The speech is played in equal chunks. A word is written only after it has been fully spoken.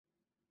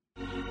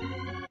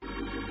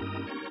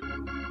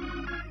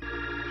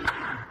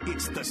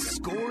It's the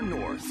Score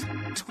North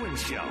Twin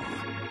Show.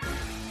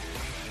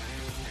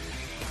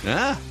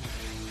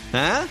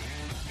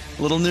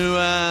 Little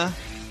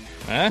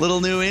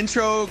new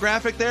intro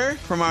graphic there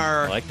from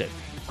our I liked it.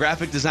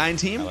 graphic design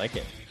team. I like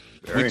it.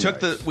 We took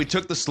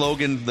the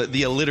slogan,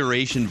 the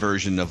alliteration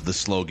version of the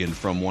slogan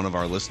from one of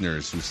our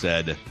listeners who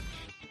said,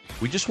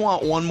 "We just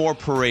want one more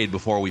parade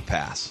before we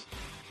pass."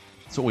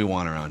 That's what we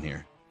want around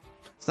here.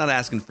 It's not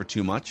asking for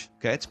too much.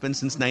 Okay, it's been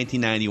since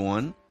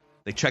 1991.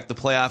 They checked the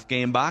playoff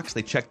game box.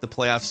 They checked the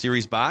playoff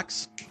series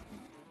box.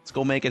 Let's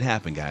go make it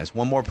happen, guys.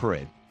 One more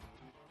parade.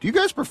 Do you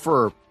guys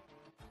prefer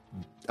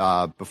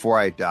Before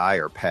I Die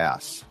or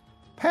Pass?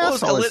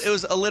 Pass. Well, it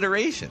was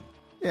alliteration.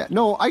 Yeah,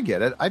 no, I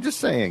get it. I'm just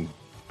saying,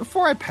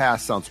 Before I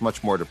Pass sounds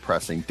much more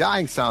depressing.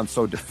 Dying sounds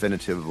so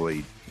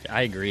definitively.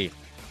 I agree.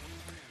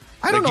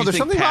 I don't know. Do you There's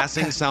think something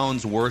passing about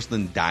sounds worse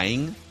than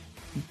dying?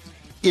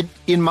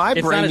 in my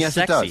It's brain. not as Yes,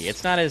 sexy. it does.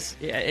 It's not as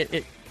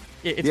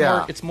it's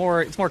Yeah.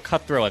 more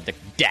cutthroat, like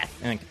death.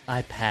 And like,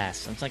 I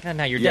pass. It's like,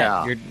 no, you're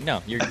Yeah. dead.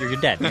 You're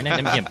dead. You're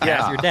not going to pass.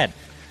 Yeah. You're dead.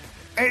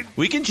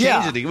 We can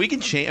change it. We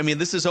can change. I mean,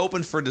 this is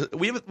open for.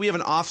 We have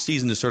an off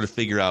season to sort of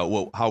figure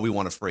out how we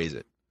want to phrase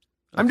it.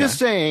 I'm just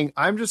saying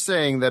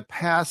that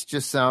pass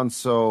just sounds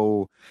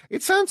so.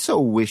 It sounds so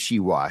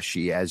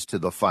wishy-washy as to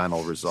the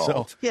final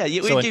result. Yeah,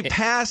 you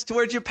passed.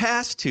 Where'd you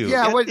pass to?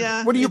 What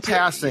are you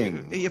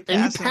passing? You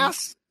And you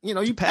pass.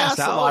 You pass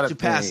a out. lot of you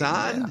pass things.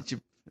 on. Yeah. Did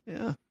you,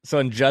 yeah. So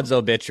in Judd's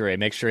obituary,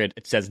 make sure it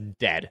says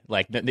dead.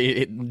 Like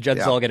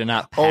Judd's all going to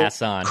not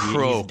pass on. He's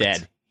croaked.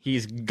 dead.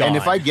 He's gone. And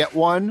if I get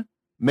one,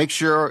 make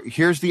sure.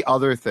 Here's the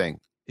other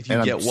thing. If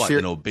you get what,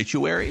 an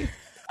obituary?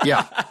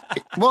 Yeah.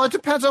 Well, it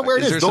depends on where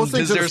it is. Those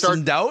things is there that start.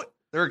 some doubt?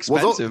 They're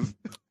expensive.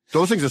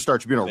 Those things that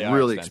start Tribune are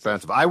really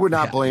expensive. I would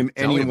not blame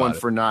tell me anyone about it.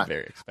 for not.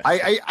 Very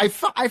expensive.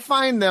 I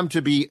find them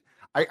to be.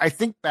 I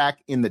think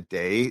back in the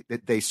day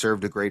that they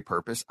served a great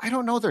purpose. I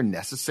don't know they're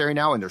necessary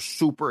now, and they're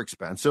super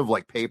expensive.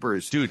 Like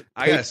papers, Dude,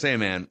 I gotta say,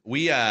 man,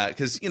 we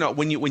because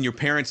when your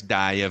parents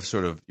die, you have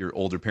sort of your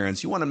older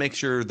parents. You want to make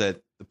sure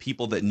that the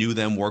people that knew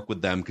them work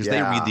with them because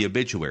they read the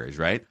obituaries,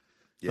 right?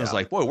 I was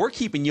like, boy, we're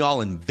keeping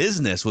y'all in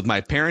business with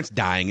my parents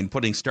dying and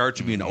putting Star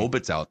Tribune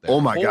obits out there. Oh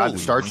my God,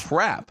 Holy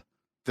crap!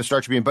 The Star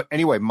Tribune. But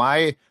anyway,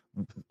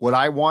 what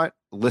I want,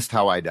 list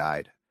how I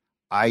died.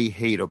 I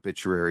hate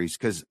obituaries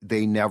because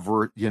they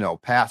never,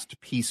 passed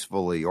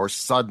peacefully or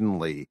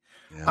suddenly.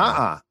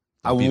 Yeah.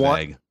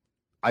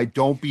 I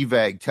don't be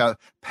vague.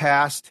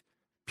 Passed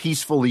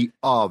peacefully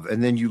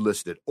and then you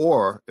list it.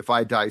 Or if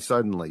I died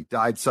suddenly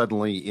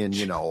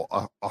in,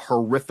 a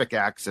horrific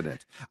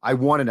accident. I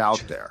want it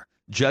out there.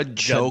 Judd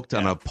choked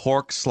on a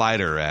pork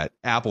slider at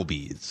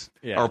Applebee's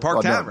or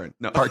Park Tavern.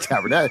 No, Park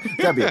Tavern.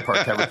 That'd be a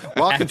Park Tavern.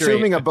 While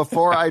consuming a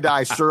Before I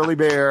Die Surly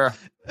Bear.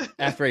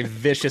 After a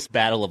vicious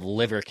battle of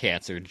liver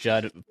cancer,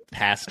 Judd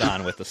passed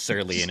on with the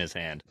surly in his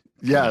hand.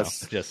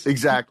 Yes,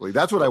 exactly.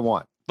 That's what I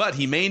want. But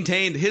he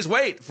maintained his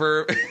weight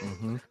for.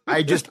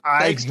 Thanks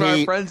to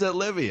our friends at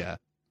Livia.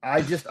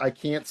 I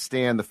can't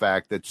stand the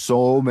fact that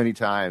so many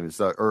times,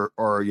 or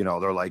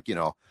they're like,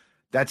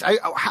 that's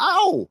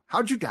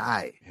how'd you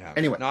die? Yeah.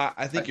 Anyway, no,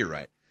 I think you're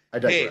right. I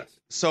digress. Hey,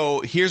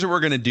 so here's what we're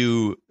gonna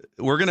do.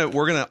 We're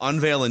gonna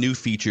unveil a new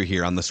feature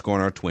here on the Score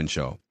North Twin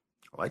Show.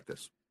 I like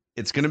this.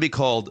 It's gonna be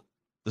called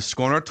the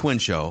Score North Twin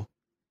Show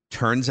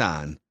turns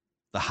on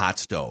the hot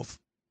stove.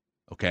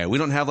 Okay, we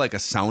don't have like a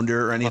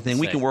sounder or anything.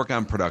 We can work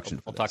on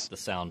production. We'll talk to the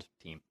sound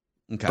team.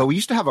 Okay, but we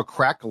used to have a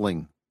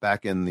crackling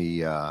back in the.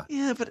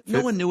 Yeah, but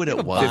no one knew what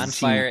it was.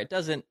 Bonfire. It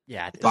doesn't.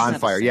 Yeah, it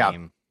doesn't bonfire. Have the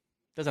same,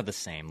 doesn't have the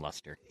same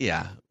luster.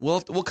 Yeah,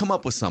 we'll come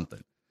up with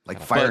something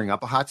like firing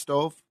up a hot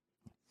stove.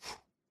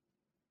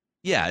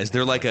 Yeah, is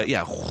there like a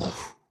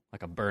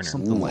like a burner,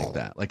 something like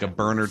that, like a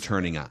burner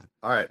turning on?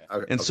 All right.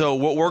 So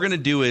what we're gonna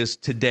do is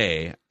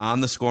today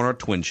on the Score North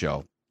Twin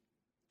Show,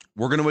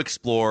 we're going to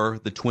explore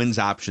the Twins'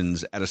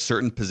 options at a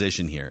certain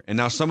position here. And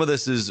now some of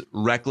this is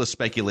reckless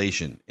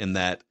speculation in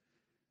that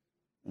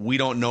we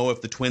don't know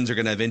if the Twins are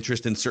going to have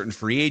interest in certain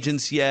free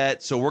agents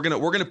yet. So we're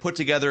going to put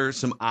together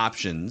some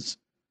options,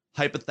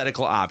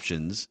 hypothetical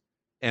options,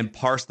 and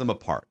parse them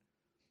apart.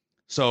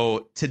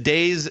 So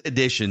today's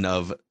edition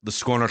of the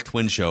Score North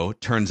Twin Show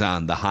turns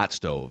on the hot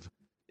stove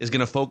is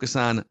going to focus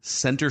on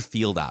center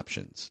field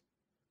options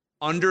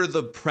under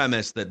the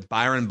premise that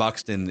Byron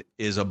Buxton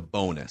is a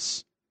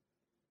bonus.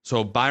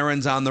 So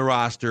Byron's on the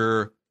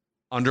roster,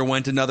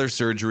 underwent another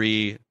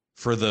surgery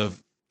for the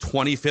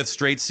 25th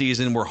straight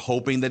season. We're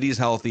hoping that he's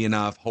healthy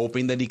enough,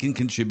 hoping that he can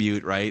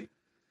contribute, right?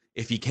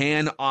 If he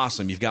can,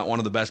 awesome. You've got one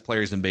of the best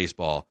players in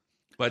baseball.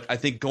 But I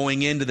think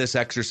going into this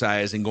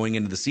exercise and going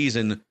into the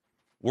season,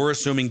 we're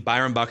assuming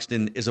Byron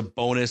Buxton is a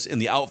bonus in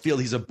the outfield.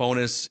 He's a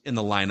bonus in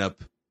the lineup.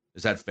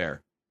 Is that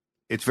fair?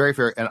 It's very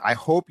fair. And I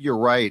hope you're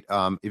right.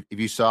 If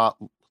you saw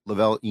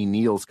Lavelle E.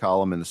 Neal's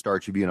column in the Star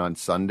Tribune on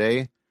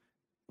Sunday,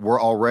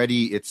 we're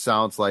already, it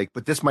sounds like,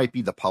 but this might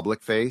be the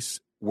public face.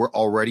 We're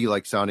already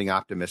like sounding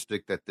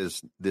optimistic that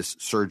this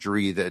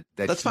surgery that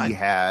he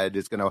had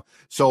is going to.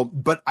 So,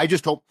 but I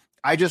just hope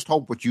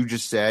what you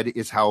just said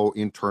is how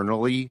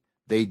internally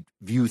they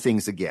view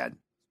things again.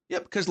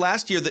 Yep, because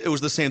last year it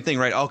was the same thing,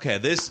 right? Okay,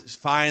 this is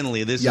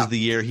the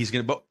year he's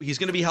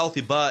gonna be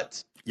healthy,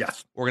 but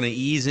Yes. we're gonna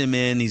ease him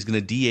in. He's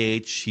gonna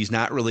DH. He's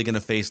not really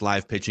gonna face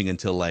live pitching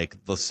until like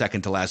the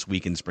second to last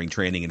week in spring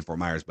training in Fort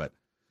Myers. But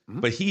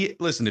if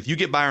you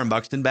get Byron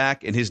Buxton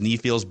back and his knee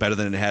feels better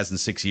than it has in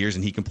 6 years,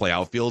 and he can play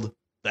outfield,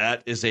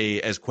 that is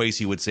as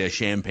Kwesi would say, a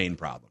champagne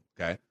problem.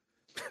 Okay.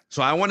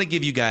 So I want to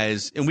give you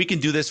guys, and we can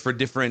do this for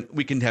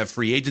we can have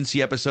free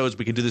agency episodes.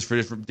 We can do this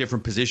for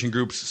different position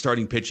groups,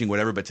 starting pitching,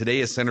 whatever. But today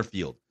is center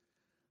field.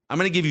 I'm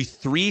going to give you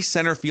 3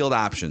 center field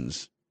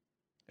options,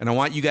 and I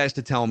want you guys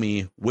to tell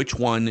me which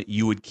one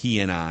you would key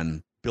in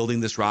on building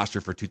this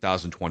roster for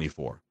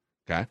 2024.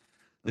 Okay.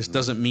 This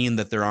doesn't mean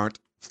that there aren't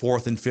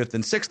 4th and 5th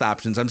and 6th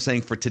options. I'm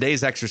saying for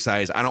today's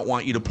exercise, I don't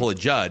want you to pull a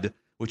Judd,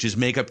 which is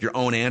make up your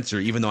own answer,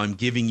 even though I'm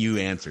giving you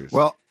answers.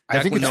 Well,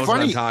 I think it's knows funny.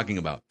 what I'm talking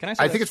about. Can I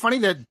say I think it's funny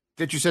that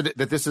you said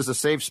that this is a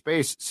safe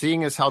space,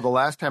 seeing as how the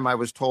last time I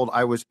was told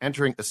I was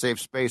entering a safe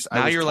space,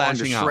 Now I was you're torn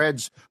to lashing out.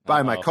 shreds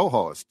by my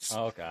co-hosts.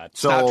 Oh, God.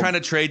 So Stop trying to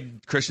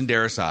trade Christian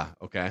Darrisaw,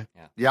 okay?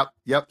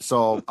 Yep.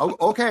 So,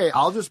 okay,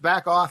 I'll just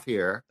back off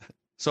here.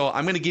 So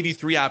I'm going to give you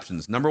 3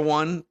 options. Number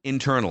 1,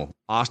 internal,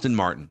 Austin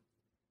Martin.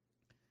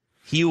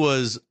 He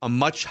was a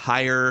much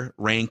higher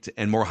ranked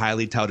and more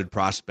highly touted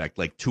prospect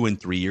like 2 and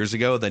 3 years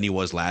ago than he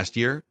was last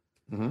year.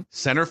 Mm-hmm.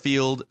 Center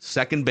field,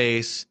 second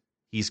base.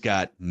 He's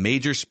got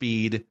major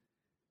speed.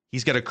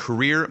 He's got a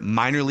career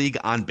minor league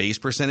on base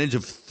percentage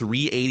of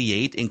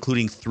 388,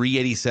 including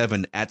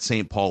 387 at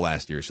St. Paul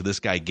last year. So this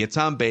guy gets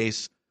on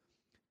base.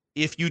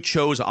 If you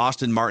chose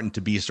Austin Martin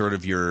to be sort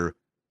of your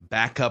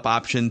backup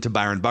option to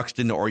Byron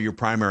Buxton or your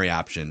primary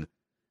option,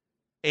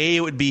 A,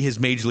 it would be his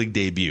major league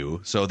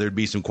debut. So there'd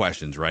be some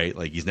questions, right?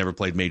 Like he's never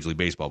played Major League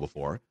Baseball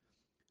before.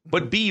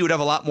 But B, you would have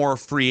a lot more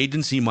free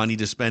agency money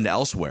to spend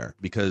elsewhere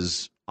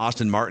because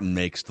Austin Martin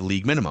makes the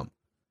league minimum.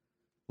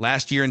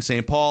 Last year in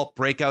St. Paul,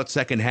 breakout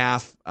second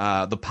half.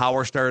 The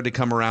power started to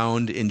come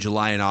around in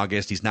July and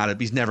August. He's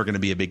never going to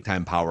be a big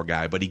time power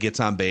guy, but he gets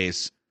on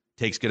base,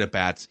 takes good at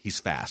bats. He's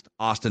fast.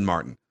 Austin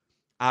Martin.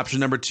 Option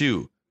number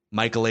 2,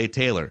 Michael A.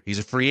 Taylor. He's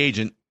a free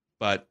agent,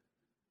 but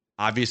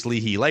obviously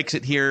he likes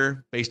it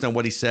here based on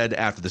what he said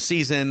after the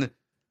season.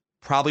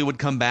 Probably would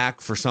come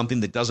back for something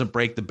that doesn't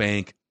break the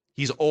bank.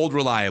 He's old,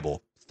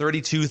 reliable.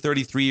 32,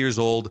 33 years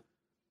old.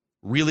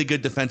 Really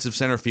good defensive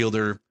center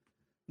fielder.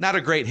 Not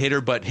a great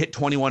hitter, but hit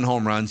 21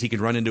 home runs. He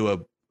could run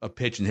into a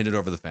pitch and hit it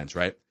over the fence,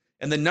 right?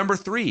 And then number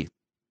 3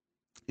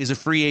 is a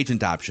free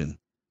agent option,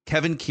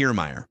 Kevin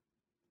Kiermaier.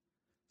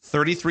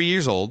 33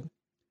 years old.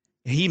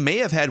 He may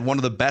have had one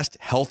of the best,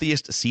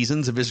 healthiest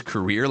seasons of his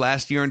career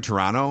last year in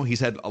Toronto.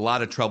 He's had a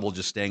lot of trouble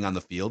just staying on the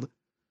field.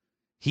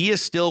 He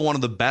is still one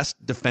of the best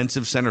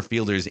defensive center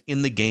fielders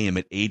in the game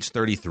at age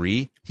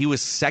 33. He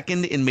was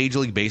second in Major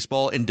League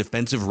Baseball in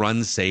defensive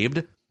runs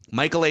saved.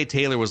 Michael A.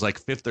 Taylor was like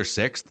 5th or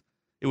 6th.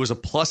 It was a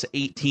plus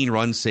 18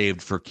 runs saved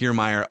for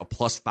Kiermaier, a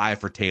plus 5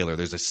 for Taylor.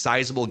 There's a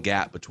sizable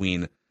gap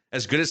between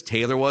as good as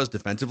Taylor was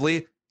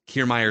defensively,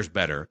 Kiermaier's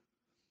better.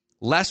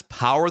 Less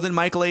power than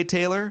Michael A.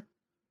 Taylor,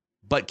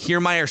 but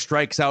Kiermaier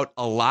strikes out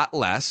a lot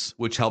less,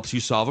 which helps you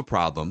solve a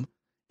problem,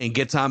 and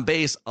gets on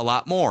base a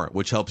lot more,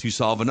 which helps you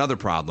solve another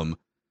problem.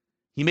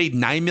 He made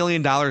 $9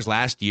 million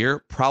last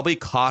year, probably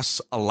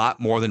costs a lot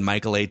more than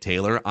Michael A.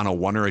 Taylor on a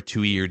 1 or a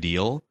 2 year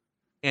deal.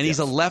 And he's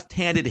a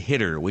left-handed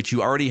hitter, which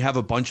you already have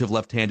a bunch of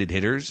left-handed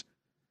hitters.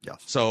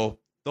 Yes. So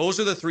those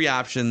are the 3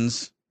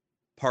 options.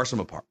 Parse them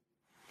apart.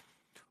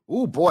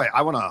 Oh, boy.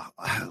 I want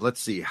to,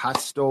 let's see,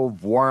 hot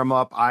stove warm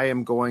up. I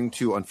am going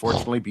to,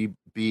 unfortunately,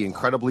 be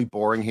incredibly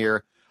boring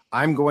here.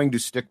 I'm going to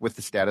stick with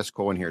the status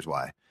quo, and here's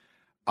why.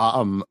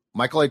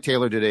 Michael A.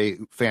 Taylor did a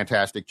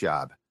fantastic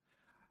job.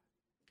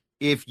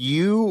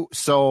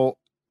 So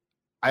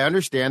I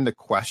understand the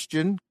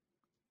question.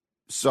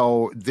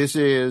 So this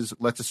is,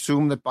 let's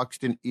assume that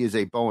Buxton is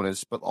a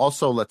bonus, but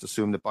also let's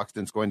assume that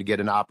Buxton's going to get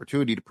an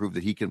opportunity to prove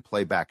that he can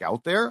play back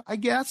out there, I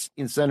guess,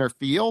 in center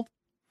field.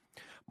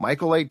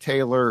 Michael A.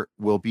 Taylor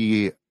will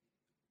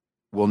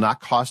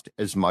not cost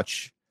as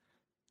much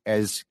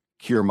as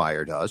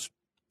Kiermaier does.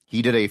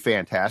 He did a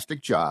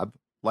fantastic job.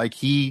 Like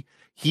he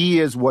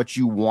is what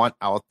you want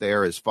out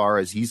there as far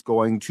as he's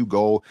going to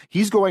go.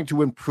 He's going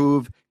to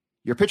improve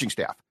your pitching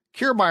staff.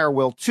 Kiermaier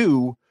will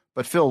too,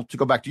 but Phil, to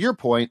go back to your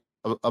point,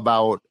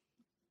 about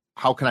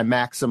how can I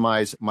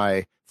maximize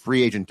my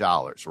free agent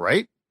dollars,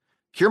 right?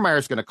 Kiermaier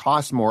is going to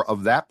cost more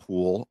of that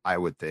pool, I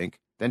would think,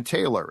 than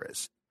Taylor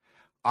is.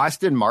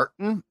 Austin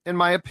Martin, in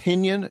my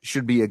opinion,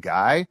 should be a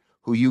guy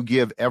who you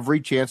give every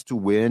chance to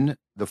win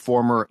the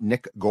former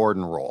Nick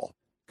Gordon role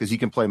because he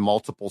can play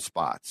multiple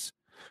spots.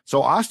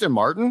 So Austin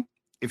Martin,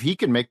 if he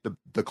can make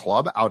the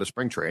club out of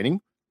spring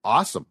training,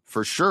 awesome,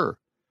 for sure.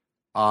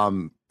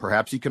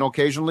 Perhaps he can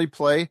occasionally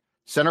play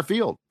center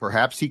field.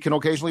 Perhaps he can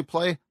occasionally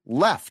play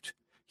left.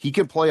 He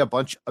can play a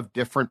bunch of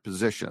different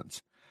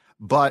positions.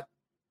 But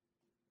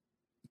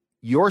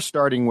you're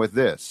starting with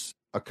this,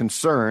 a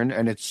concern,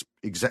 and it's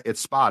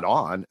spot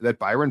on, that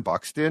Byron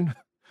Buxton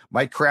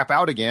might crap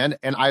out again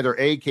and either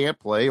A, can't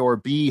play, or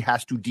B,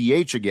 has to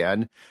DH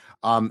again,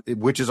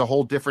 which is a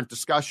whole different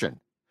discussion.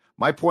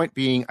 My point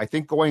being, I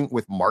think going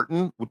with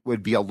Martin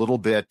would be a little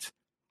bit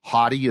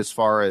haughty as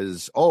far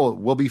as, oh,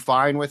 we'll be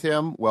fine with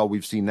him. Well,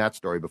 we've seen that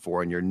story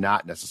before, and you're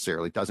not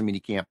necessarily. It doesn't mean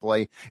he can't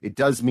play. It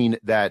does mean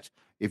that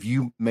if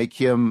you make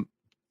him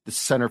the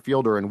center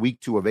fielder in week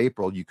 2 of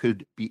April, you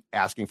could be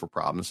asking for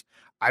problems.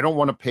 I don't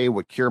want to pay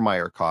what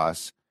Kiermaier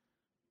costs.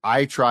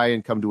 I try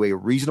and come to a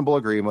reasonable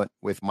agreement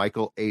with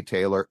Michael A.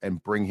 Taylor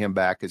and bring him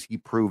back, because he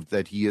proved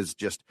that he is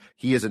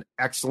an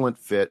excellent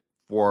fit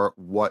for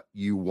what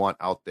you want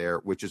out there,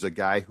 which is a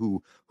guy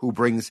who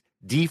brings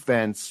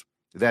defense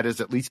that is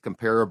at least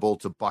comparable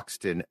to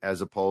Buxton, as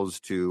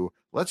opposed to,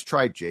 let's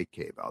try Jake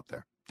Cave out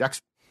there.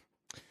 Dex?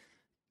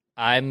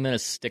 I'm going to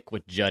stick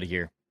with Judd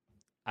here.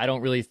 I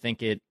don't really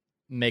think it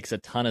makes a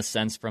ton of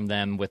sense from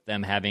them, with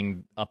them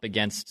having up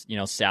against,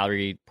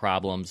 salary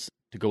problems,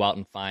 to go out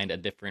and find a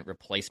different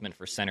replacement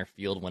for center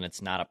field when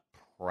it's not a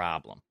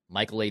problem.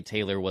 Michael A.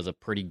 Taylor was a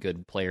pretty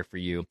good player for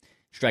you.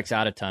 Strikes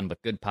out a ton,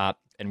 but good pop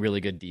and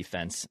really good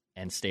defense,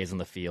 and stays on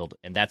the field.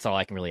 And that's all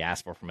I can really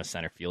ask for from a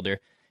center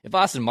fielder. If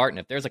Austin Martin,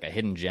 if there's like a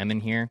hidden gem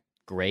in here,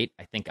 great.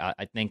 I think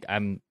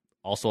I'm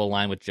also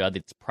aligned with Judd.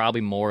 It's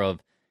probably more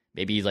of,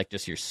 maybe he's like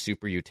just your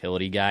super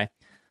utility guy.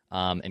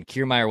 And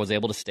Kiermaier was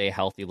able to stay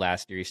healthy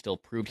last year. He still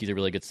proved he's a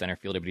really good center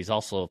fielder, but he's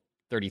also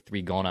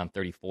 33 going on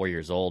 34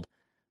 years old.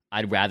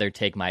 I'd rather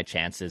take my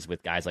chances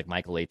with guys like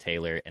Michael A.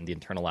 Taylor and the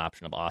internal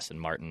option of Austin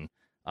Martin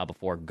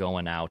before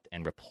going out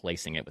and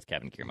replacing it with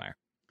Kevin Kiermaier.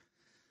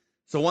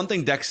 So one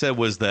thing Dex said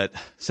was that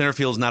center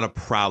field is not a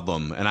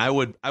problem, and I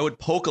would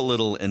poke a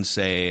little and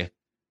say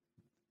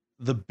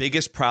the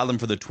biggest problem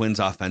for the Twins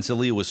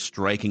offensively was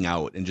striking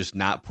out and just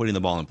not putting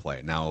the ball in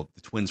play. Now,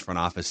 the Twins front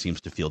office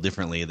seems to feel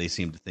differently. They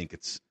seem to think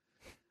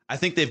I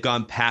think they've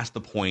gone past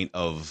the point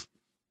of,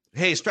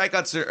 hey,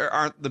 strikeouts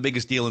aren't the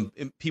biggest deal, and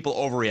people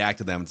overreact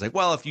to them. It's like,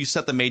 well, if you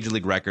set the major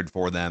league record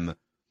for them,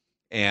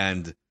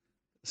 and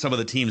some of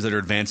the teams that are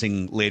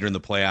advancing later in the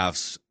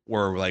playoffs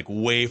were like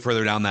way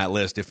further down that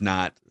list, if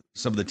not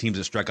some of the teams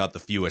that struck out the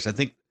fewest. I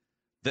think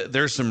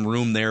there's some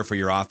room there for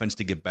your offense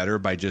to get better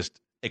by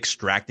just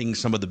extracting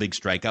some of the big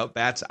strikeout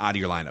bats out of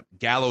your lineup.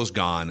 Gallo's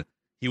gone.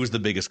 He was the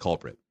biggest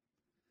culprit.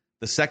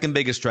 The second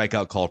biggest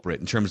strikeout culprit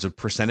in terms of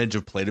percentage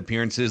of plate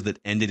appearances that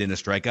ended in a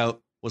strikeout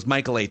was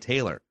Michael A.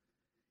 Taylor.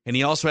 And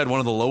he also had one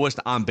of the lowest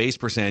on-base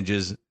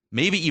percentages,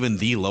 maybe even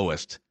the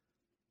lowest.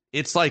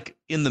 It's like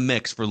in the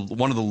mix for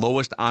one of the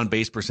lowest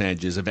on-base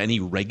percentages of any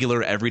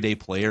regular everyday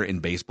player in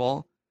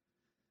baseball.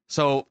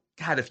 So,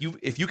 God,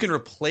 if you can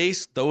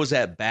replace those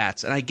at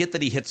bats, and I get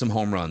that he hit some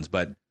home runs,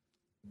 but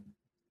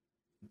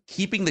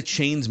keeping the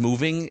chains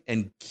moving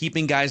and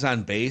keeping guys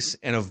on base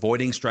and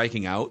avoiding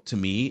striking out, to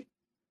me,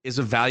 is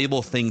a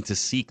valuable thing to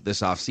seek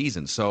this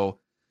offseason. So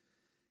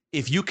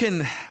if you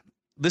can,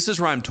 this is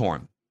where I'm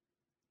torn.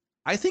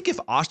 I think if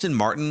Austin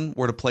Martin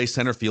were to play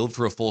center field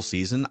for a full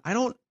season,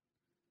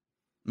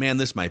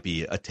 this might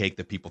be a take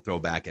that people throw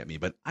back at me,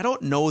 but I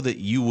don't know that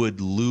you would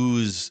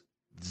lose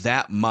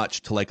that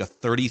much to like a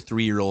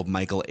 33-year-old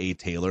Michael A.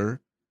 Taylor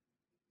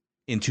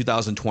in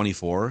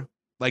 2024,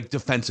 like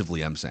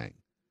defensively, I'm saying.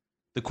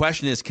 The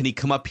question is, can he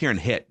come up here and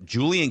hit?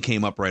 Julian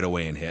came up right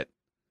away and hit.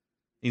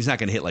 He's not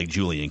going to hit like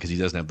Julian because he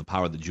doesn't have the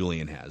power that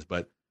Julian has,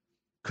 but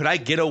could I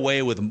get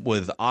away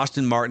with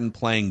Austin Martin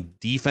playing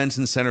defense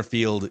in center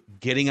field,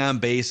 getting on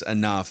base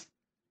enough?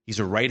 He's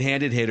a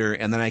right-handed hitter,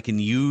 and then I can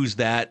use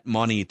that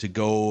money to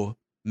go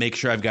make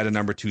sure I've got a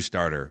number 2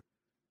 starter.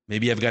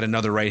 Maybe I've got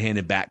another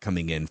right-handed bat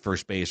coming in,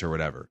 first base or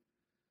whatever.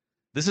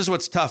 This is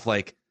what's tough.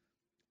 Like,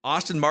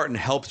 Austin Martin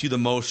helps you the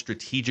most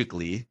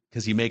strategically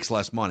because he makes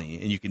less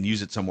money, and you can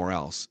use it somewhere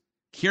else.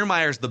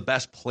 Kiermaier's the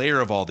best player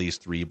of all these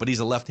three, but he's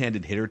a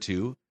left-handed hitter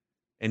too,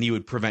 and he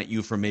would prevent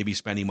you from maybe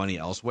spending money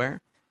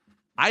elsewhere.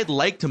 I'd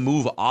like to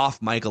move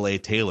off Michael A.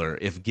 Taylor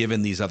if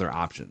given these other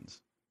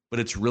options, but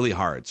it's really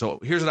hard. So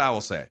here's what I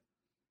will say.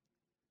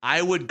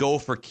 I would go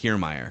for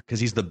Kiermaier because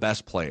he's the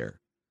best player,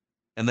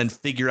 and then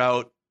figure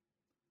out,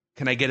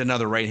 can I get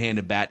another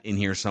right-handed bat in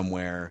here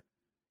somewhere?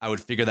 I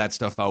would figure that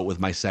stuff out with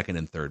my second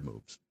and third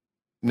moves.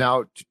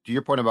 Now, to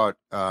your point about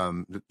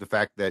the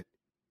fact that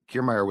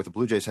Kiermaier with the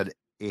Blue Jays had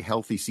a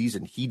healthy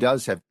season, he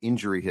does have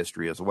injury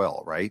history as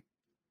well, right?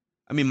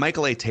 I mean,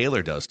 Michael A.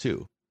 Taylor does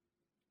too.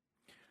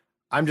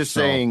 I'm just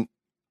saying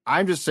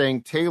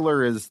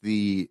Taylor is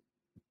the,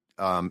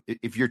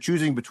 if you're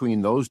choosing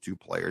between those two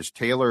players,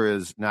 Taylor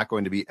is not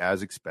going to be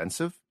as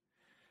expensive.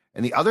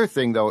 And the other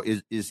thing, though,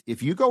 is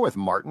if you go with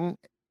Martin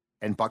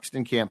and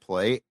Buxton can't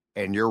play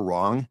and you're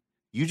wrong,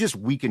 you just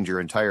weakened your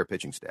entire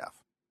pitching staff.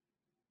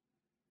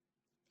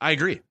 I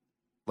agree.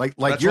 Like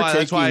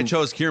that's why I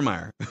chose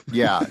Kiermaier.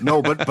 Yeah,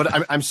 no,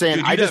 but I'm saying,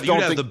 dude, I just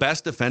don't think the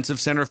best defensive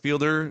center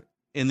fielder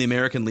in the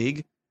American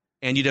League,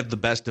 and you'd have the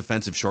best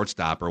defensive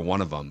shortstop, or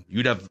one of them.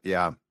 You'd have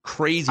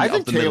crazy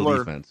up the middle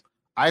defense.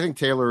 I think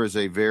Taylor is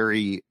a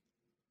very,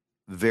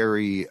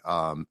 very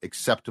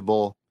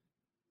acceptable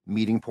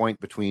meeting point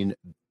between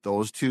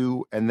those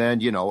two. And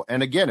then,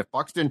 and again, if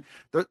Buxton,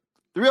 the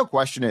real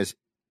question is,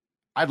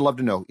 I'd love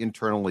to know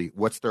internally,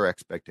 what's their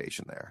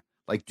expectation there?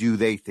 Like, do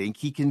they think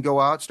he can go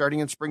out starting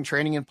in spring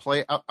training and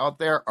play out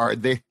there? Are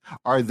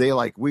they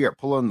like, we are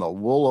pulling the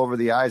wool over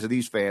the eyes of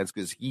these fans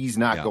because he's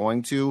not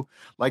going to?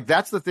 Like,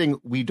 that's the thing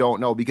we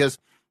don't know, because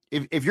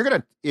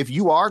if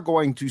you are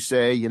going to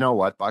say, you know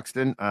what,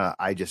 Buxton,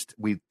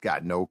 we've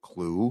got no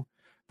clue,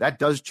 that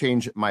does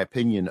change my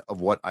opinion of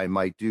what I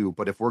might do.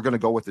 But if we're going to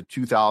go with the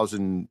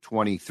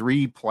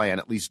 2023 plan,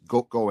 at least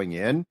going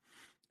in,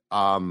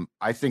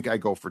 I think I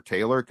go for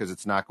Taylor because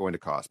it's not going to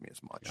cost me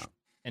as much. Yeah.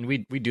 And we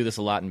do this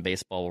a lot in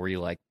baseball, where you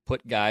like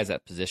put guys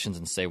at positions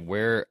and say,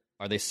 where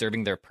are they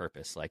serving their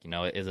purpose? Like,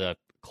 is a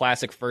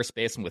classic first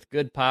baseman with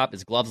good pop.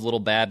 His glove's a little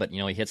bad, but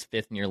he hits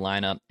fifth in your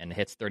lineup and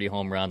hits 30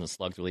 home runs and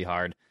slugs really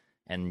hard.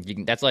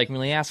 And that's all you can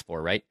really ask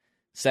for, right?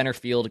 Center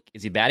field,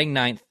 is he batting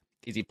ninth?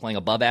 Is he playing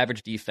above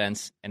average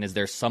defense? And is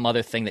there some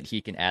other thing that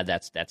he can add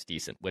that's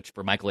decent? Which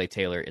for Michael A.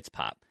 Taylor, it's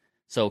pop.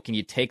 So can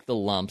you take the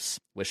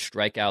lumps with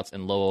strikeouts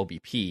and low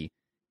OBP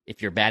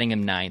if you're batting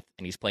him ninth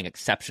and he's playing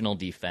exceptional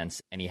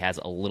defense and he has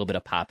a little bit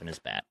of pop in his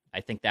bat? I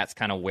think that's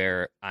kind of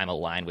where I'm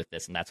aligned with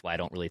this, and that's why I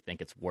don't really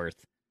think it's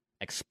worth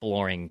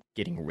exploring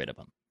getting rid of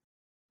him.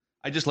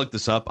 I just looked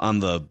this up on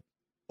the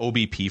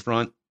OBP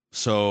front.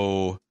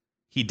 So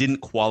he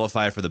didn't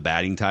qualify for the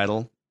batting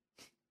title.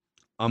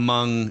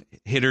 Among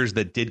hitters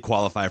that did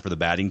qualify for the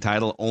batting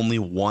title, only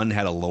one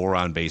had a lower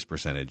on base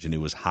percentage, and it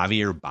was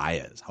Javier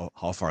Baez.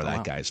 How far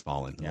that guy's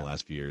fallen in the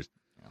last few years.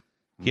 Yeah.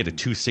 He had a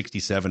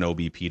 267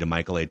 OBP to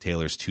Michael A.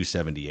 Taylor's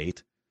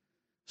 278.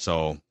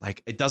 So,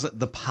 like,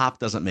 the pop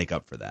doesn't make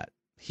up for that.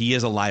 He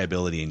is a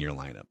liability in your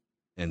lineup.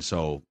 And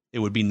so it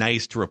would be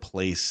nice to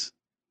replace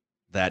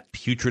that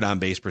putrid on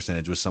base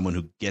percentage with someone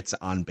who gets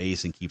on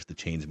base and keeps the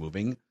chains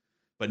moving.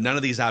 But none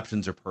of these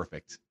options are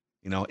perfect.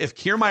 If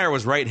Kiermaier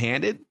was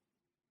right-handed,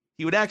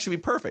 he would actually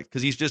be perfect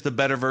because he's just a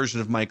better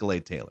version of Michael A.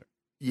 Taylor.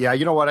 Yeah,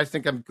 you know what I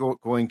think I'm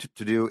going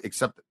to do,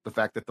 except the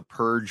fact that the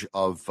purge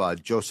of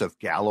Joseph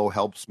Gallo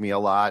helps me a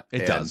lot.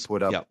 It does.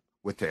 Put up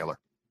with Taylor.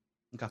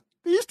 Okay.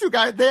 These two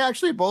guys, they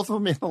actually both of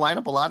them in the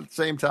lineup a lot at the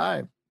same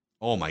time.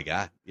 Oh, my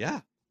God. Yeah.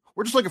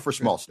 We're just looking for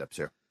small steps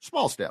here.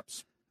 Small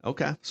steps.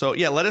 Okay. So,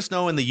 let us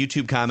know in the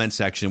YouTube comment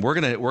section. We're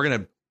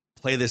gonna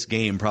play this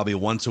game probably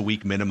once a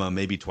week minimum,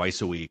 maybe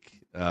twice a week.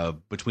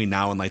 Between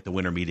now and like the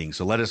winter meeting.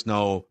 So let us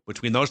know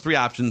between those three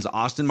options,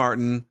 Austin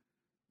Martin,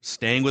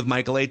 staying with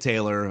Michael A.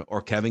 Taylor,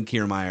 or Kevin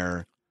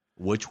Kiermaier,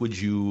 which would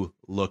you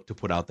look to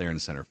put out there in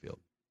center field?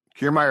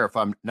 Kiermaier, if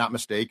I'm not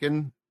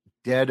mistaken,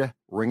 dead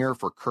ringer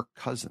for Kirk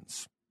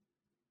Cousins.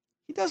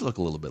 He does look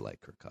a little bit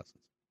like Kirk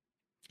Cousins.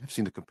 I've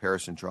seen the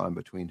comparison drawn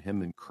between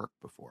him and Kirk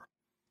before.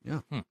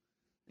 Yeah, I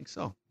think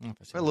so.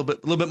 A little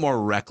bit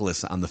more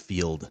reckless on the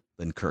field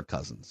than Kirk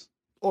Cousins.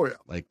 Oh, yeah.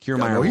 Like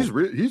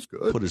Kiermaier, he's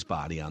good. Put his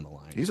body on the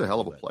line. He's a hell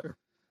of a player.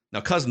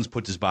 Now, Cousins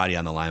puts his body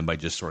on the line by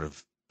just sort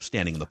of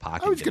standing in the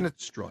pocket and getting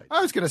destroyed.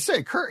 I was going to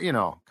say, Kirk,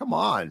 come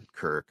on,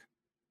 Kirk.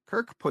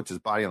 Kirk puts his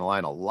body on the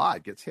line a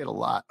lot, gets hit a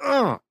lot.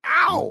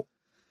 Ow!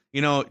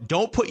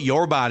 Don't put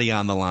your body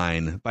on the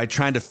line by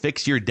trying to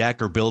fix your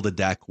deck or build a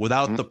deck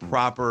without the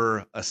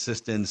proper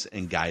assistance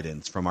and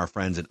guidance from our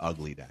friends at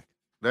Ugly Deck.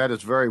 That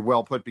is very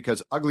well put,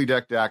 because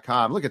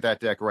uglydeck.com, look at that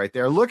deck right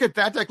there. Look at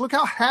that deck. Look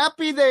how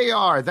happy they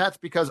are. That's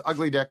because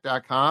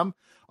uglydeck.com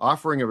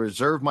offering a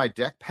Reserve My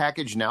Deck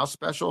Package Now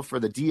special for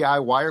the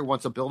DIYer who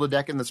wants to build a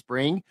deck in the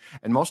spring.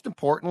 And most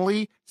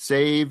importantly,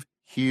 save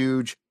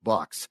huge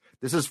bucks.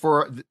 This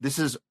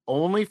is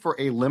only for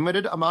a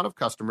limited amount of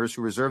customers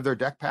who reserve their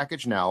deck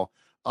package now.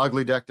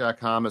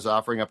 Uglydeck.com is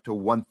offering up to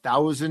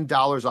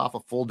 $1,000 off a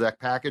full deck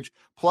package,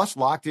 plus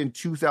locked in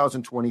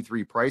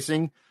 2023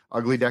 pricing.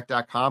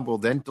 Uglydeck.com will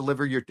then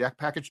deliver your deck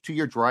package to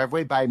your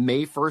driveway by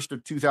May 1st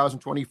of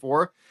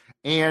 2024.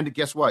 And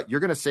guess what? You're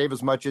going to save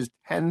as much as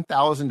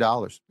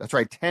 $10,000. That's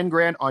right,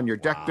 $10,000 on your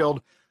deck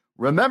build.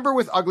 Remember,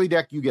 with Ugly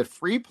Deck, you get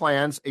free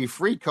plans, a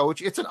free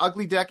coach. It's an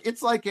Ugly Deck.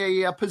 It's like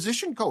a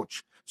position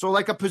coach. So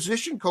like a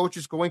position coach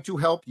is going to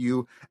help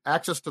you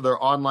access to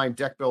their online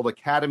deck build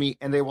academy,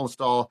 and they will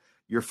install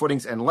your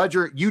footings and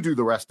ledger. You do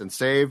the rest and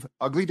save.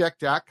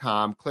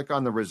 Uglydeck.com. Click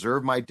on the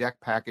Reserve My Deck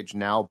Package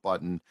Now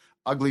button.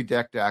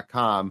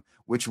 Uglydeck.com,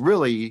 which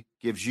really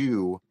gives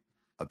you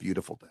a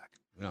beautiful deck.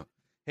 Yeah.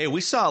 Hey,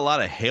 we saw a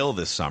lot of hail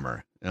this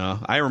summer.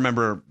 I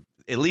remember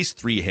at least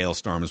 3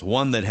 hailstorms.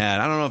 One that had,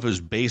 I don't know if it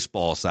was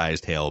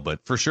baseball-sized hail, but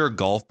for sure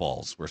golf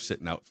balls were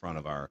sitting out front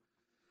of our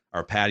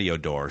patio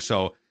door.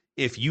 So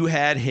if you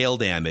had hail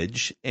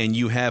damage and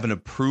you have an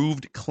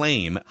approved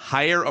claim,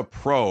 Hire a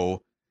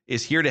Pro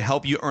is here to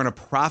help you earn a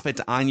profit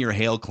on your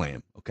hail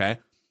claim, okay?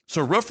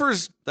 So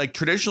roofers, like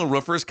traditional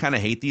roofers, kind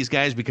of hate these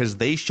guys because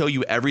they show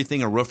you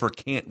everything a roofer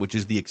can't, which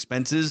is the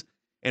expenses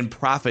and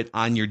profit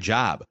on your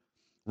job.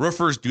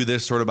 Roofers do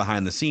this sort of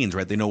behind the scenes,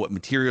 right? They know what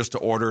materials to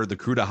order, the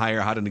crew to hire,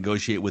 how to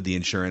negotiate with the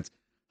insurance.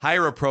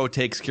 Hire a Pro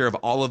takes care of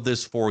all of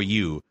this for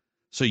you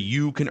so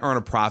you can earn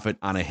a profit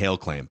on a hail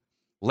claim.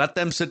 Let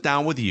them sit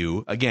down with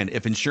you. Again,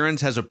 if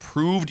insurance has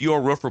approved your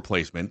roof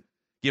replacement,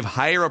 give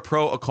Hire a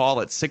Pro a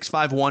call at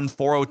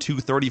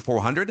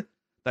 651-402-3400.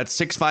 That's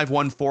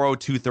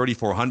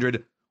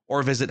 651-402-3400,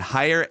 or visit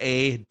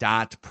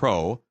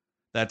hirea.pro.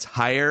 That's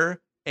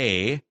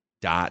hirea.pro.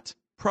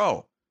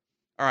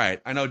 All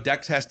right, I know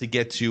Dex has to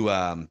get to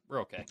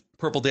We're okay.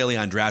 Purple Daily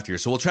on draft here,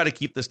 so we'll try to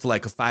keep this to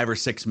like a 5 or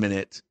 6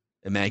 minute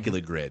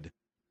immaculate grid.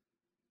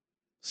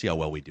 See how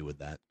well we do with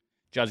that.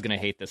 Judd's going to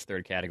hate this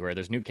third category.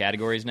 There's new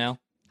categories now,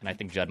 and I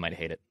think Judd might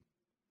hate it.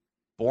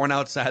 Born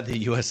outside the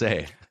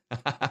USA.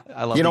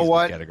 I love You know these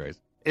what? categories.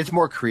 It's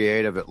more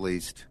creative, at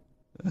least.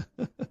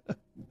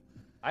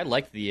 I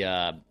like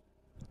the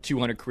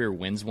 200 career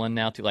wins one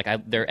now too. Like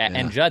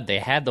and Judd, they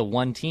had the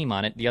one team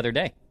on it the other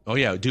day. Oh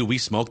yeah, dude, we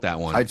smoked that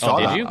one. I saw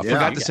did that. you? I Yeah.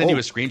 forgot to send you a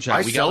screenshot.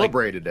 I We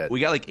celebrated it. We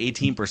got like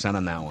 18%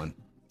 on that one.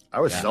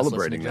 I was Yeah,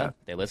 celebrating that.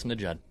 They listened to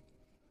Judd.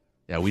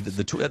 Yeah, we did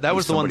that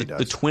was the one. Somebody The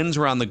does. Twins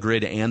were on the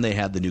grid and they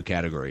had the new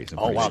categories. I'm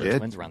Oh pretty wow, sure. the did?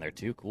 Twins were on there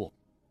too. Cool.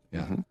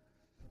 Yeah.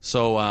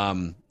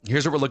 So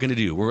here's what we're looking to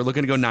do. We're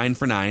looking to go 9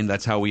 for 9.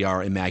 That's how we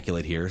are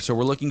immaculate here. So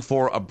we're looking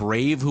for a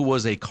Brave who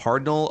was a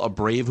Cardinal, a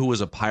Brave who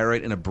was a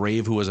Pirate, and a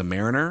Brave who was a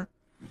Mariner.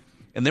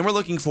 And then we're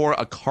looking for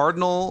a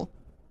Cardinal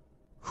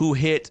who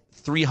hit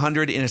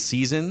 300 in a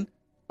season,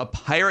 a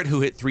Pirate who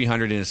hit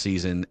 300 in a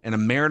season, and a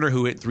Mariner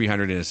who hit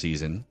 300 in a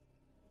season.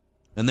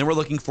 And then we're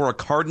looking for a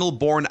Cardinal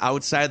born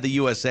outside the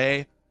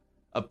USA,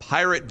 a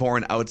Pirate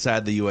born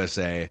outside the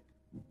USA,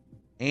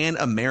 and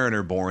a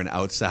Mariner born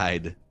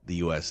outside the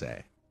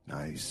USA.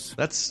 Nice.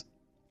 That's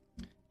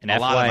And a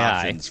lot of FYI,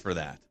 options for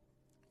that.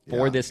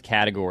 for Yeah. this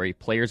category,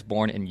 players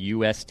born in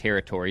U.S.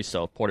 territories,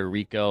 so Puerto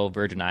Rico,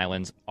 Virgin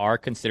Islands, are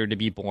considered to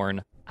be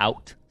born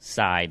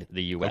outside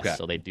the U.S. Okay.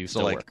 So they do So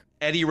still like work.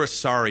 Eddie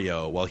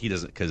Rosario, well, he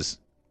doesn't because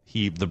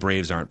the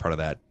Braves aren't part of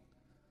that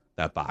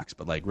box.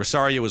 But like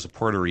Rosario was a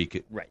Puerto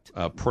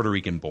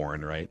Rican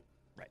born, right?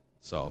 Right.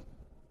 So,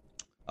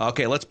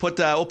 okay, let's put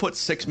we'll put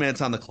 6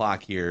 minutes on the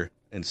clock here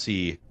and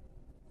see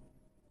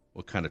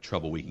what kind of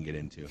trouble we can get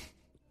into.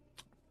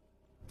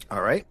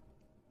 All right.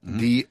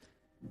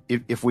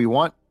 If we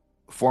want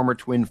former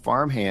Twin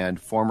farmhand,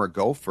 former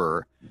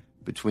Gopher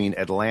between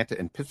Atlanta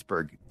and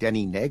Pittsburgh,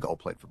 Denny Nagel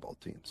played for both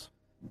teams.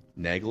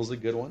 Nagel's a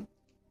good one.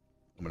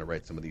 I'm going to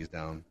write some of these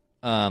down.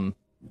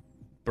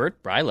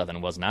 Bert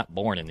Bryleven was not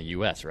born in the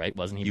U.S., right?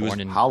 Wasn't he, He was born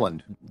in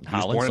Holland. He was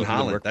Holland? born in So he would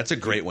Holland. work That's a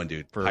great one,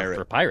 dude. for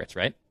Pirate. Pirates,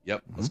 right?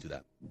 Yep, let's do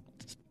that.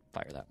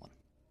 Fire that one.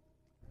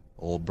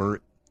 Old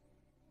Bert.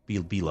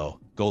 Be low.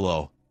 Go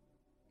low.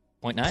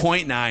 0.9?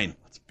 0.9.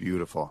 That's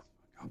beautiful.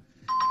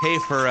 Hey,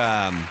 for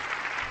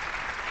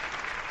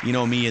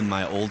me and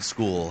my old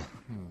school,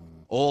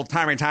 old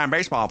time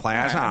baseball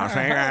players.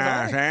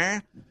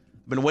 I've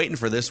been waiting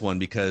for this one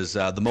because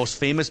the most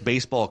famous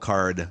baseball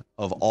card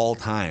of all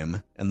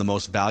time and the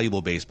most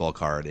valuable baseball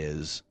card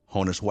is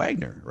Honus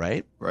Wagner,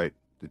 right? Right.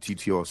 The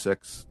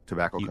TT06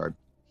 tobacco card.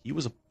 He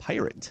was a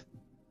Pirate.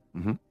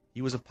 Mhm.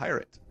 He was a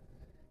Pirate,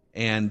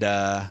 and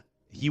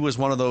he was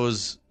one of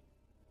those.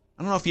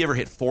 I don't know if he ever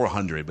hit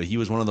 400, but he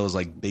was one of those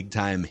like big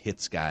time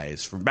hits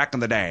guys from back in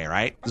the day,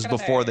 right? This is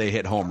before they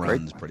hit home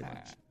runs, pretty much.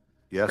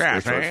 Yes,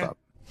 Yeah, great shortstop.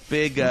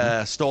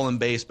 Big stolen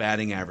base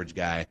batting average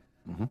guy.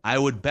 Mm-hmm. I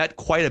would bet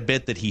quite a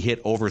bit that he hit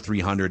over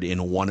 300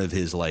 in one of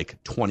his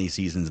like 20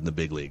 seasons in the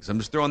big leagues. I'm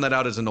just throwing that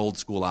out as an old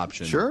school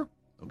option. Sure.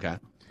 Okay.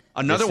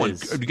 Another one.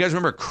 Do you guys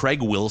remember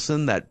Craig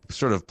Wilson, that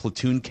sort of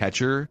platoon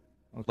catcher,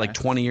 like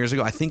 20 years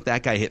ago? I think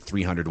that guy hit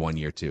 300 one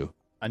year too.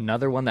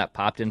 Another one that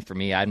popped in for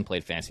me, I hadn't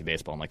played fantasy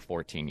baseball in like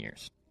 14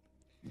 years.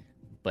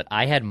 But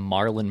I had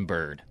Marlon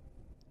Byrd.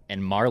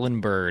 And Marlon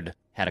Byrd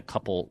had a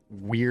couple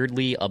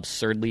weirdly,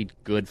 absurdly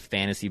good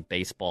fantasy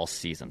baseball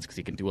seasons because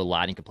he could do a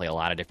lot and he could play a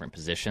lot of different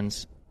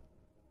positions.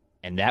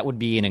 And that would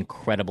be an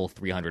incredible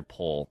 300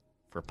 pull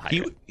for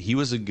Pirate. He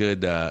was a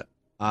good. I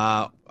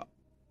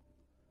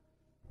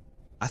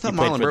thought He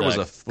played Marlon for Byrd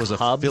was the a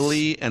Cubs.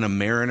 Philly and a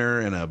Mariner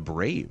and a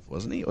Brave,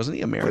 wasn't he? Wasn't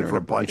he a Mariner? Played for a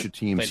and Brave? bunch of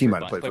teams. Played He for might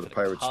a have played bunch- for the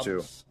Pirates Cubs.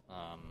 too.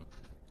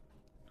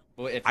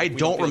 Well, if I we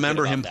don't feel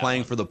remember good him about that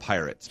playing one. for the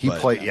Pirates. He but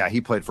played. Yeah,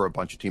 he played for a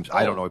bunch of teams.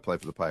 I don't Oh. know. He played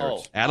for the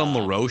Pirates. Adam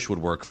LaRoche would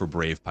work for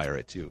Brave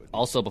Pirate too.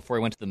 Also, before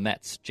he went to the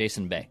Mets,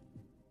 Jason Bay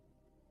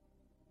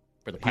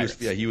for the Pirates.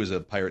 He was a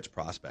Pirates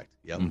prospect.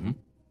 Yep. Mm-hmm.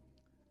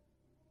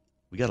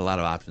 We got a lot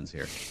of options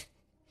here.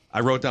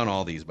 I wrote down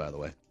all these, by the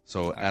way.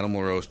 So Adam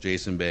LaRoche,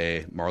 Jason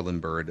Bay, Marlon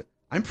Byrd.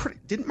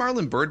 Didn't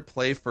Marlon Byrd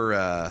play for?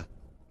 Didn't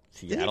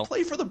he Seattle.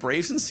 play for the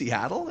Braves in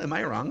Seattle? Am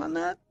I wrong on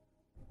that?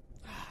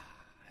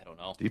 I don't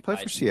know. Did he play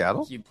for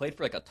Seattle? He played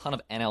for like a ton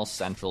of NL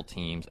Central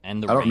teams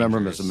and the I don't remember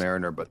him as Rangers. a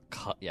Mariner, but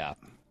Yeah,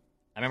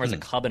 I remember as a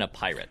Cub and a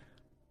Pirate,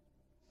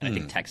 and I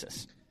think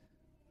Texas.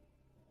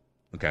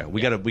 Okay,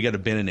 we got a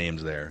bin of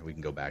names there. We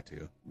can go back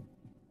to.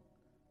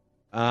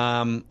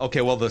 Okay,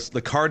 well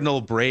the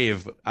Cardinal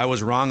Brave. I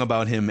was wrong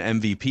about him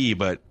MVP,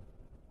 but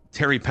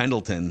Terry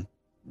Pendleton.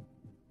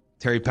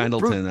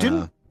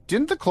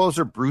 Didn't the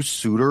closer Bruce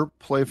Sutter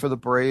play for the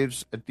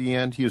Braves at the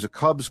end? He was a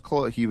Cubs.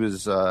 He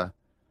was a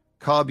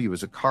Cub. He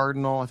was a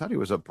Cardinal. I thought he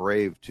was a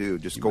Brave too.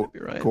 Just might be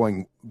right.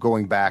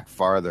 going back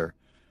farther.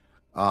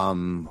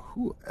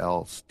 Who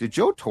else? Did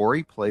Joe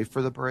Torre play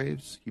for the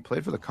Braves? He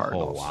played for the Oh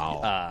Cardinals.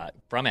 wow!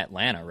 From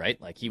Atlanta, right?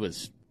 Like he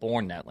was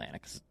born in Atlanta.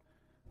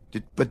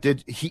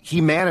 Did he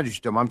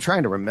managed them? I'm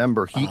trying to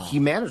remember. He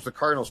managed the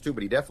Cardinals too,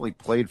 but he definitely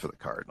played for the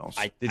Cardinals.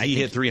 Did he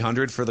hit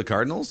 300 for the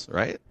Cardinals?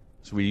 Right?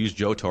 So we use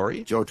Joe Torre.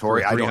 Joe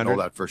Torre, for I don't know 300?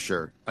 that for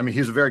sure. I mean,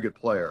 he's a very good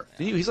player.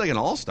 He's like an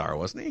all-star,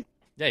 wasn't he?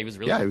 Yeah, he was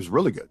really Yeah, good. he was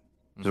really good.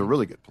 He's a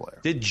really good player.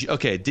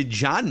 Did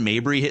John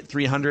Mabry hit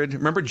 300?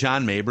 Remember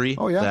John Mabry?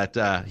 Oh, yeah.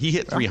 That he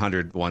hit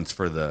 300 once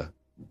for the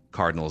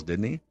Cardinals,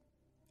 didn't he?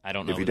 I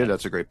don't know. If he who did, that-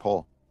 that's a great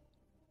poll.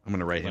 I'm going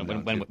to write him When-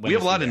 down. when- too. when We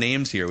have a was he lot of there?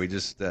 names here. We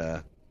just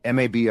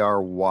Mabry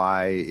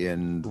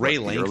in Ray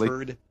the early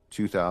Langford.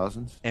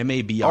 2000s.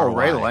 Mabry. Oh,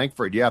 Ray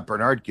Langford. Yeah,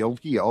 Bernard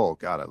Gilkey. Oh,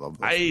 God, I love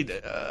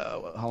those.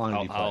 How long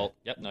did he play?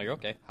 Yep, no, you're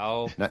okay.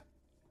 How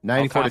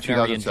 94 to confident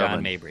are you in 2007.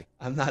 John Mabry?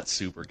 I'm not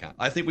super confident.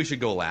 I think we should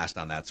go last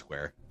on that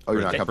square. Oh,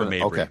 you're not for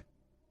confident? Mabry.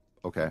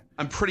 Okay.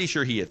 I'm pretty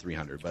sure he hit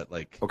 300, but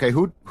like Okay,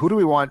 who do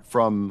we want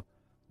from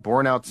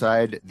born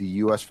outside the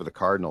U.S. for the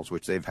Cardinals,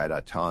 which they've had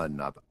a ton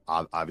of,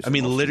 obviously. I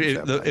mean, most literally,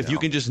 teams have by if you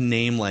now. can just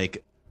name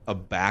like a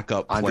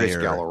backup Andres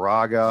player.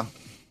 Galarraga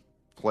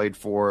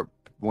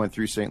went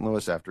through St.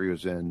 Louis after he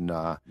was in,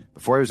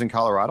 before he was in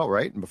Colorado,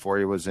 right? And before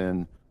he was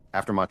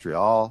after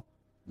Montreal.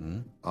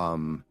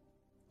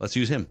 Let's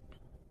use him,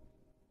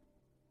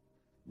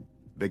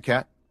 Big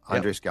Cat,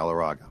 Andres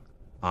Galarraga.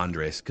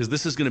 Andres, because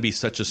this is going to be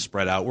such a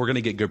spread out. We're going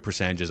to get good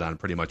percentages on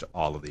pretty much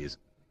all of these.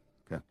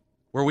 Okay.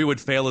 Where we would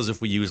fail is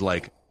if we use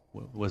like,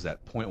 what was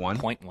that, 0.1?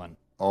 0.1.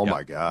 Oh, Yep.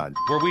 my God.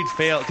 Where we'd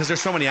fail, because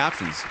there's so many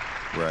options.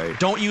 Right.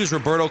 Don't use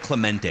Roberto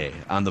Clemente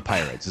on the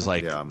Pirates. It's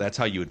like, Yeah. that's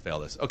how you would fail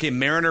this. Okay,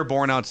 Mariner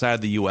born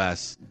outside the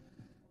U.S.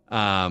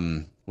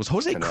 Was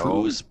Jose Cano.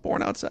 Cruz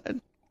born outside?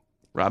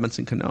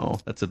 Robinson Cano.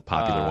 That's a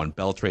popular one.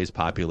 Beltre's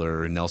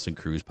popular. Nelson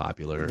Cruz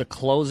popular. The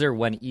closer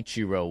when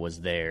Ichiro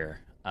was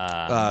there.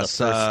 The first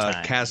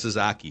time.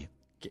 Kazazaki.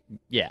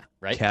 Yeah,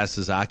 right?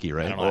 Kazazaki, I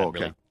right? don't know. Oh, I okay.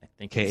 really, I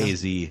think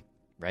K-A-Z.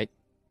 right?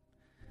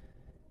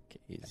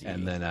 K-A-Z.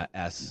 And then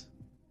S.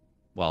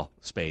 Well,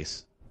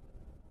 space.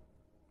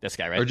 This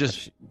guy, right? Or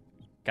just-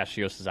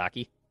 Kashio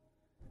Sasaki.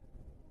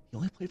 He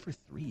only played for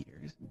 3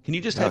 years. Can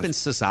you just type in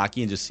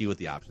Sasaki and just see what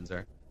the options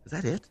are? Is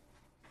that it?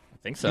 I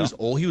think He so. was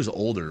old. He was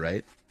older,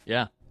 right?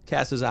 Yeah.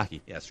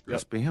 Kazazaki. Yeah, screw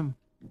Must it. be him.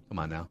 Come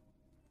on now.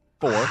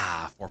 4.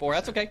 Ah, 4.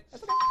 That's okay.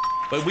 That's okay.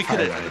 But we could.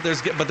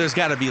 There's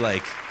got to be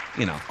like,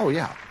 you know. Oh,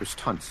 yeah. There's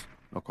tons.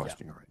 No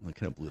question. You're right. I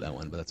kind of blew that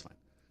one, but that's fine.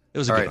 It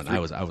was a All good right,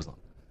 one. I was long.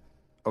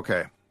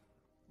 Okay.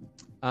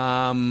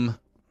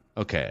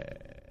 Okay.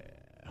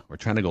 We're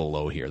trying to go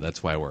low here.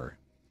 That's why we're.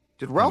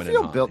 Did Coming in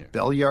Ralphio hot here.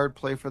 Belliard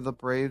play for the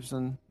Braves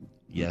and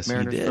Yes,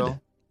 Mariners he did.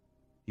 still?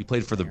 He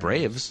played for the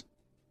Braves.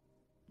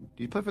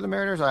 Do you play for the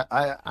Mariners? I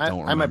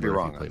Don't might be remember if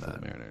wrong he on played for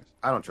that. the Mariners.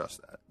 I don't trust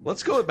that.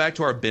 Let's go back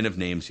to our bin of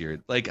names here.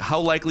 Like, how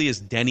likely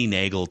is Denny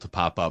Nagel to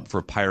pop up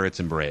for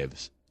Pirates and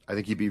Braves? I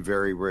think he'd be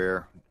very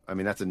rare. I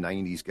mean, that's a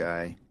 90s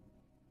guy.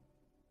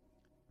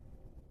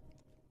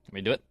 Can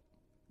we do it?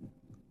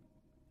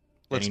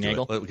 Let's Denny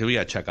do Nagel? it. We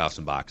got to check off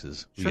some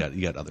boxes. Sure.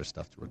 You got other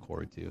stuff to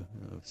record too.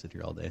 Sit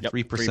here all day. Yep,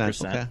 3%.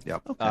 3%. Okay.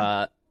 Yep.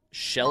 Okay.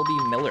 Shelby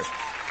Miller.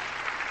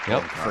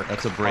 Yep. God.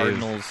 That's a Brave.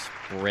 Cardinals,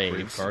 Brave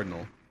Braves.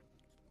 Cardinal.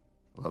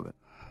 Love it.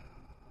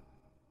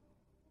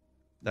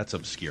 That's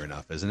obscure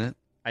enough, isn't it?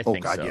 I Oh,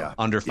 think God, so. yeah.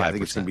 Under Yeah, I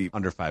think 5%. it's gonna be-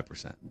 Under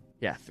 5%.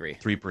 Yeah, 3.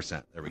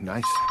 3%. There we go.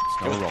 Nice.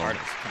 No Go roll.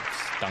 Cardinals.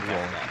 Dunk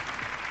all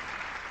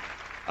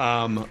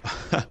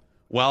that.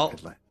 Well,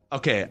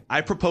 okay.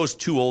 I proposed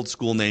 2 old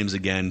school names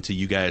again to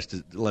you guys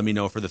to let me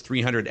know for the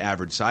 300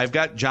 average. So I've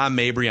got John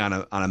Mabry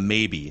on a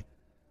maybe.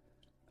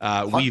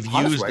 We've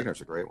Hannes used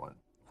Wagner's a great one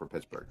for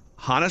Pittsburgh.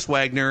 Hannes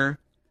Wagner,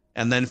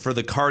 and then for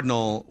the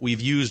Cardinal,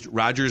 we've used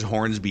Rogers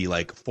Hornsby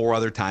like 4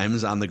 other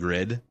times on the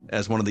grid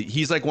as one of the.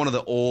 He's like one of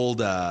the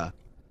old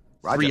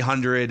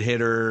 300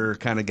 hitter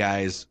kind of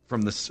guys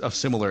from a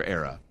similar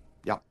era.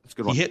 Yeah, it's a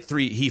good He one. hit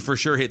 3. He for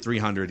sure hit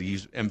 300.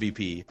 He's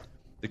MVP.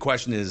 The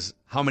question is,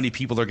 how many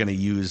people are going to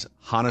use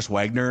Hannes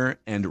Wagner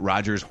and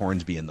Rogers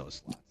Hornsby in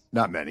those slots?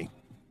 Not many.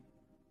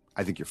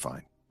 I think you're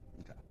fine.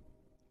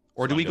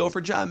 Or do we go for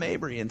John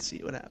Mabry and see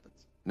what happens?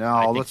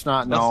 No, think- let's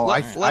not. No,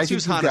 let's I think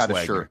use you Hannes got a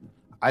Wagner. sure.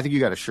 I think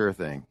you got a sure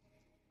thing.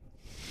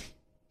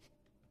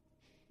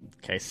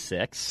 Okay,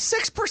 6.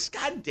 6%.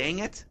 God dang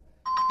it!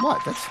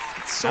 What? That's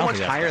It's so I don't much think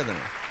that's higher bad. than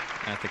it.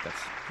 I think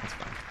that's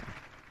fine.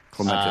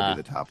 Clemente would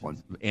be the top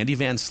one. Andy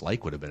Van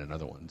Slyke would have been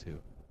another one too.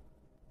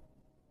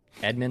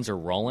 Edmonds or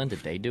Roland, did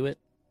they do it?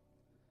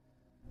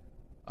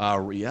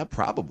 Yeah,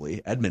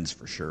 probably. Edmonds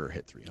for sure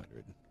hit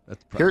 300.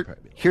 That's probably, Here,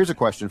 probably here's a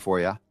question for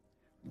you.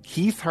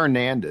 Keith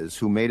Hernandez,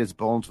 who made his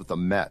bones with the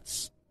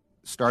Mets,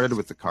 started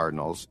with the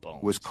Cardinals,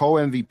 was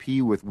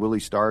co-MVP with Willie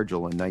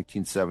Stargell in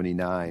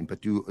 1979.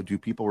 But do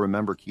people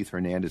remember Keith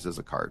Hernandez as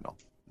a Cardinal?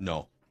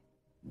 no.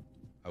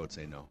 I would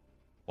say no.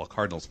 Well,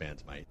 Cardinals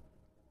fans might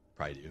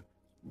probably do.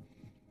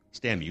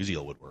 Stan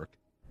Musial would work,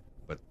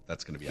 but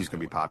that's going to be. He's going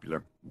to be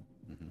popular.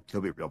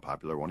 He'll be real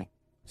popular, won't he?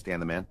 Stan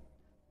the man.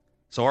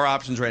 So our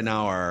options right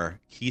now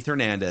are Keith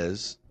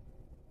Hernandez,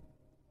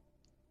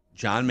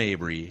 John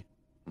Mabry,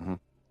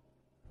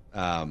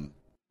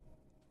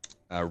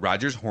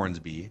 Rogers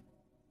Hornsby.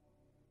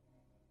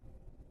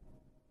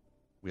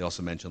 We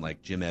also mentioned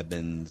like Jim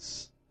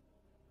Edmonds.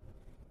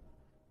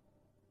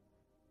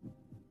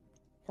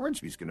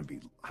 Hornsby's going to be.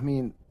 I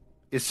mean,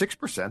 Is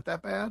 6%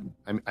 that bad?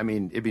 I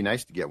mean, it'd be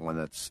nice to get one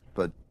that's,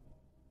 but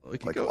We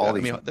could like go, all I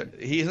these- mean,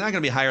 he's not going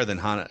to be higher than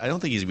Hannes. I don't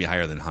think he's going to be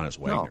higher than Hannes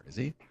Wagner, No. is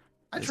he?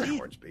 I'd Is try he?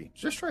 Hornsby.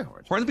 Just try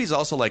Hornsby. Hornsby's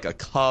also like a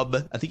Cub.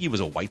 I think he was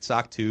a White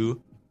Sox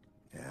too.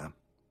 Yeah.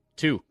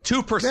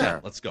 2%. Yeah.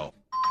 Let's go.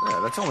 Yeah,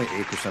 that's only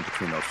 8%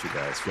 between those two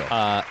guys.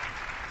 Go.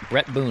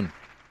 Brett Boone.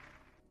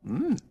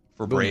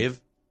 For Brave.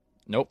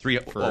 Nope.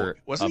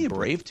 Wasn't he a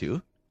Brave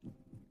too?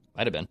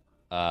 Might have been.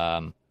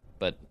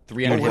 But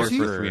 300 was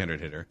hitter he? for 300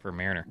 hitter. for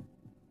Mariner.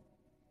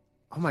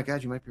 Oh my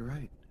God, you might be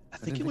right. I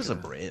think he was a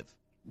Brave.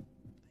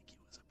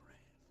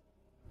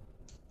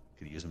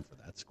 Could use him for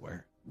that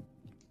square.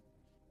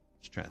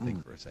 Just trying to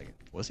think for a second.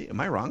 Was he? Am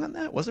I wrong on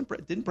that?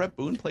 Didn't Brett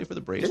Boone play for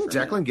the Braves? Didn't for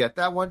a minute? Declan get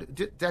that one?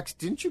 Dex,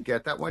 didn't you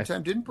get that one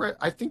time? Didn't Brett?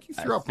 I think you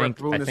threw out Brett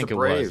Boone I as think a it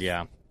Brave. was,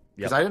 yeah.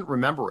 Because I didn't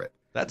remember it.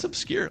 That's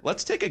obscure.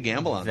 Let's take a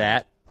gamble on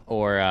That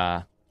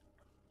or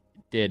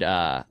did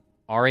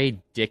R.A.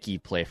 Dickey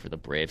play for the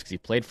Braves? Because he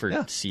played for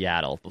Yeah.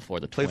 Seattle before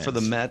the Played Twins. for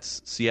the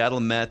Mets, Seattle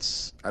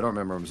Mets. I don't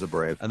remember him as a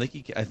Brave. I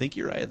think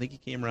you're right. I think he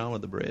came around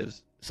with the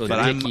Braves. So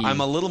but Dickey-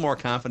 I'm a little more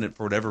confident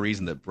for whatever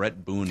reason that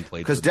Brett Boone played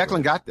Because for the Declan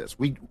Braves. got this.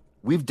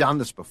 We've done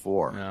this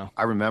before. No.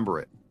 I remember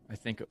it. I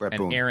think, Brett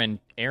and Boone.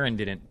 Aaron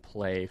didn't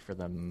play for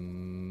the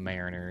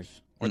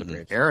Mariners or the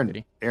Braves. Did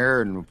he?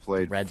 Aaron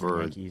played Reds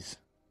for and Yankees.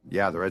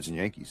 the Reds and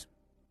Yankees.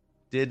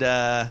 Did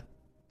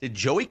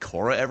Joey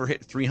Cora ever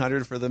hit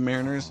 300 for the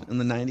Mariners in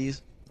the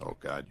 90s? Oh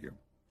God, you.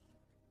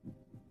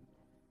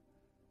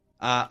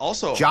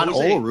 Also, John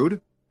Olerud.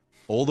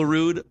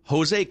 Olerud.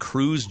 Jose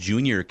Cruz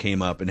Jr.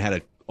 came up and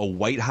had a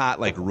white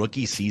hot like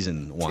rookie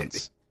season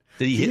once.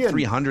 Did he hit and-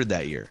 300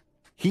 that year?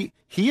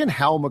 He and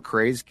Hal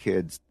McRae's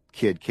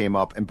kid came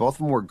up, and both of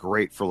them were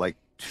great for like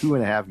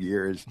 2.5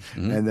 years,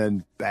 and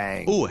then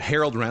bang. Oh,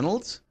 Harold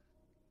Reynolds.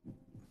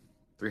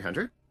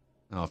 300.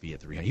 Oh, if he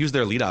hit 300, he was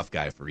their leadoff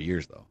guy for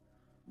years though.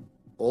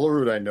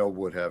 Olerud, I know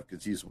would have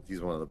because he's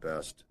one of the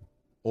best.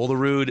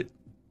 Olerud,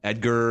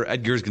 Edgar's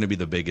going to be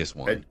the biggest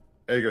one.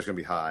 Edgar's going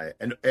to be high,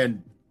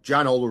 and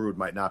John Olerud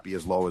might not be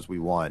as low as we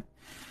want.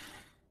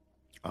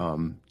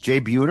 Jay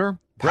Buhner,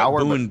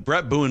 power.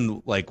 Brett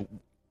Boone like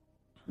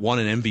won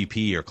an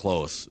MVP or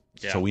close,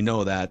 Yeah. so we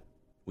know that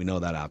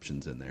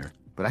option's in there.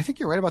 But I think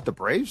you're right about the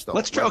Braves, though.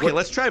 Let's try. Okay,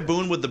 let's try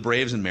Boone with the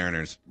Braves and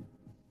Mariners.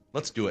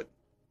 Let's do it.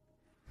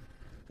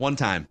 One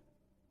time.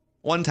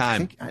 I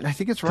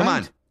think it's right. Come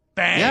on.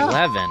 Bang. Yeah.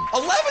 11. 11%.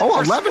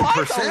 Oh,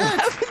 11%.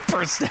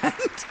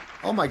 11%.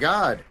 Oh my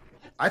God,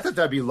 I thought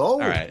that'd be low. All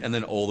right, and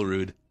then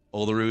Olerud.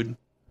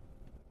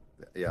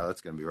 Yeah,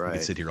 that's going to be We right.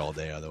 could sit here all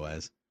day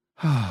otherwise.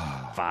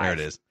 5. There it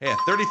is. Hey,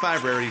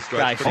 35 rarity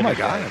strikes. Guys, Oh my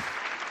God.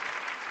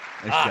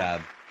 Nice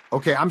job.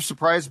 Okay, I'm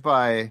surprised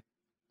by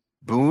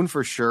Boone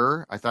for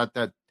sure. I thought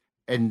that,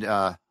 and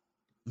I'm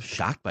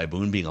shocked by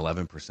Boone being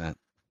 11%.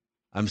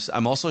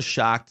 I'm also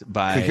shocked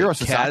by Hiro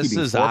Kaz Sasaki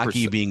being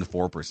Sasaki being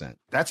 4%.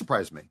 that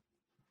surprised me.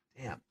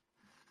 Damn.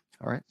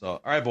 All right. So,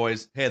 all right,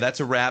 boys. Hey,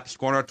 that's a wrap.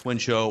 Scoring our twin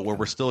show where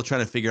we're still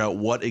trying to figure out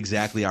what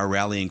exactly our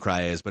rallying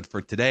cry is. But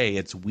for today,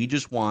 it's we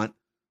just want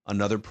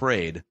another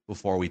parade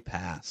before we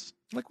pass.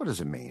 Like, what does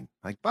it mean?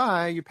 Like,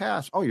 bye, you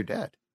pass. Oh, you're dead.